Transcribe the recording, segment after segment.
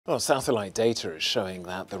Well, satellite data is showing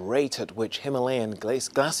that the rate at which Himalayan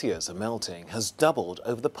glaciers are melting has doubled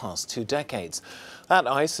over the past 2 decades. That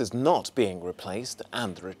ice is not being replaced,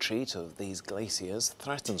 and the retreat of these glaciers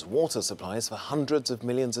threatens water supplies for hundreds of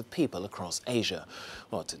millions of people across Asia.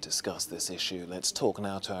 Well, to discuss this issue, let's talk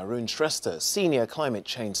now to Arun Shrestha, Senior Climate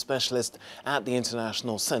Change Specialist at the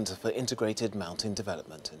International Centre for Integrated Mountain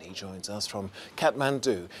Development, and he joins us from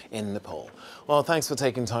Kathmandu in Nepal. Well, thanks for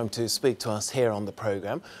taking time to speak to us here on the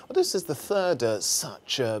programme. Well, this is the third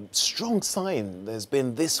such strong sign there's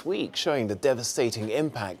been this week showing the devastating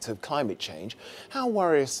impact of climate change. How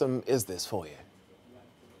worrisome is this for you?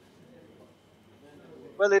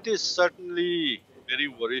 Well, it is certainly very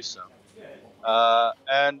worrisome.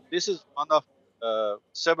 And this is one of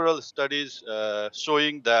several studies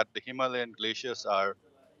showing that the Himalayan glaciers are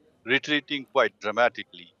retreating quite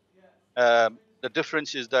dramatically. The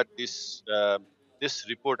difference is that this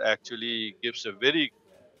report actually gives a very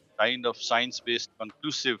kind of science-based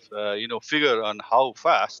conclusive figure on how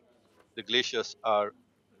fast the glaciers are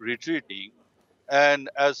retreating. And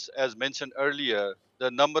as mentioned earlier,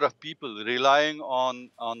 the number of people relying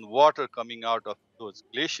on water coming out of those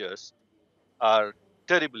glaciers are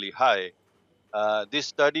terribly high. This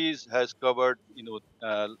studies has covered,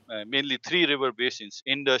 mainly three river basins: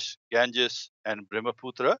 Indus, Ganges, and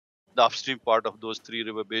Brahmaputra, the upstream part of those three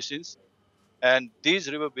river basins. And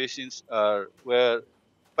these river basins are where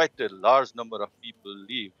quite a large number of people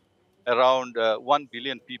live. Around 1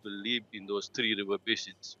 billion people live in those three river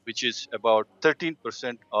basins, which is about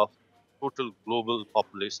 13% of total global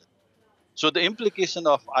population. So the implication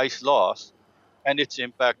of ice loss and its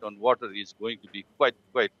impact on water is going to be quite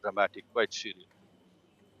dramatic, quite serious.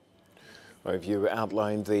 Well, you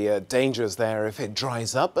outlined the dangers there if it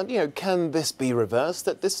dries up, and can this be reversed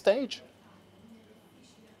at this stage?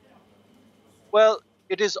 Well,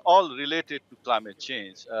 it is all related to climate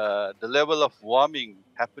change. The level of warming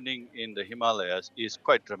happening in the Himalayas is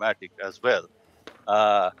quite dramatic as well.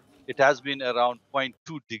 Uh, it has been around zero point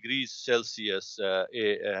 0.2 degrees Celsius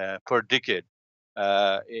per decade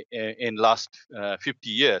in last 50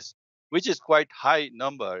 years, which is quite high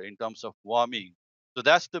number in terms of warming. So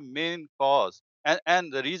that's the main cause,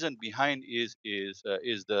 and the reason behind is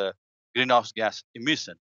the greenhouse gas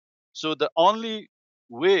emission. So the only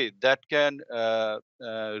way that can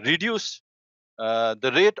reduce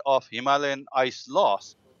the rate of Himalayan ice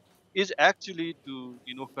loss is actually to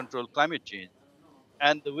control climate change,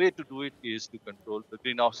 and the way to do it is to control the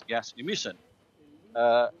greenhouse gas emission.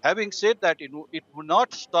 Having said that, it will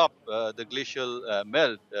not stop the glacial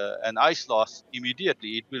melt and ice loss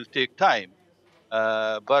immediately. It will take time,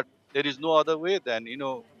 but there is no other way than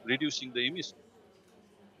reducing the emission.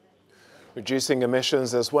 Reducing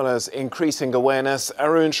emissions as well as increasing awareness.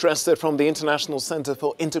 Arun Shrestha from the International Centre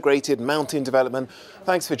for Integrated Mountain Development.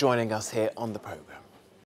 Thanks for joining us here on the programme.